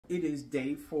It is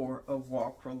day 4 of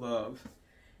Walk for Love,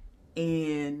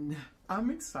 and I'm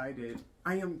excited.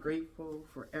 I am grateful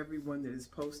for everyone that is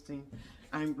posting.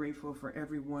 I'm grateful for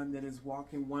everyone that is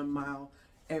walking 1 mile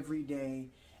every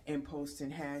day and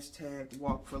posting hashtag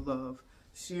Walk for Love,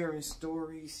 sharing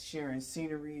stories, sharing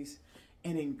sceneries,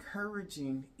 and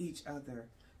encouraging each other,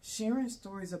 sharing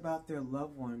stories about their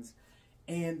loved ones,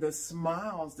 and the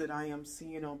smiles that I am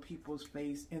seeing on people's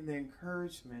face and the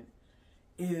encouragement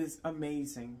is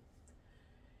amazing.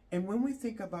 And when we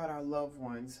think about our loved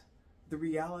ones, the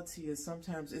reality is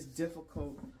sometimes it's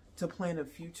difficult to plan a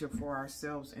future for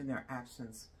ourselves in their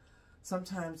absence.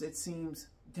 Sometimes it seems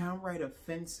downright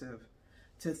offensive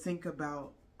to think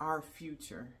about our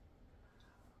future.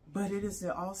 But it is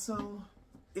also,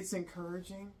 it's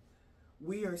encouraging.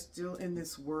 We are still in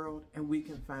this world and we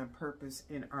can find purpose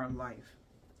in our life.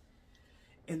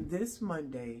 And this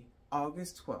Monday,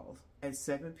 August 12th at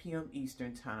 7 p.m.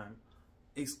 Eastern Time,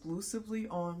 exclusively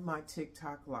on my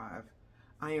TikTok Live,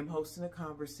 I am hosting a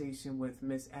conversation with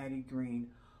Miss Addie Green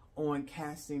on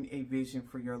casting a vision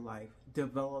for your life,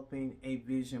 developing a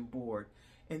vision board.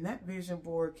 And that vision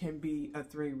board can be a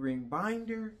 3-ring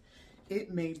binder.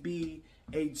 It may be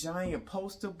a giant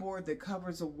poster board that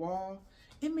covers a wall.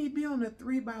 It may be on a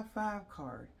 3x5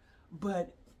 card.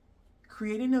 But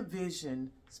creating a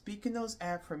vision, speaking those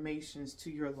affirmations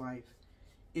to your life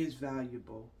is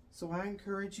valuable. So I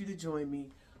encourage you to join me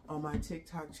on my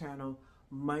TikTok channel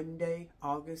Monday,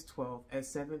 August 12th at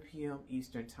 7 p.m.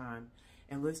 Eastern Time.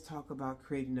 And let's talk about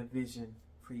creating a vision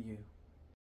for you.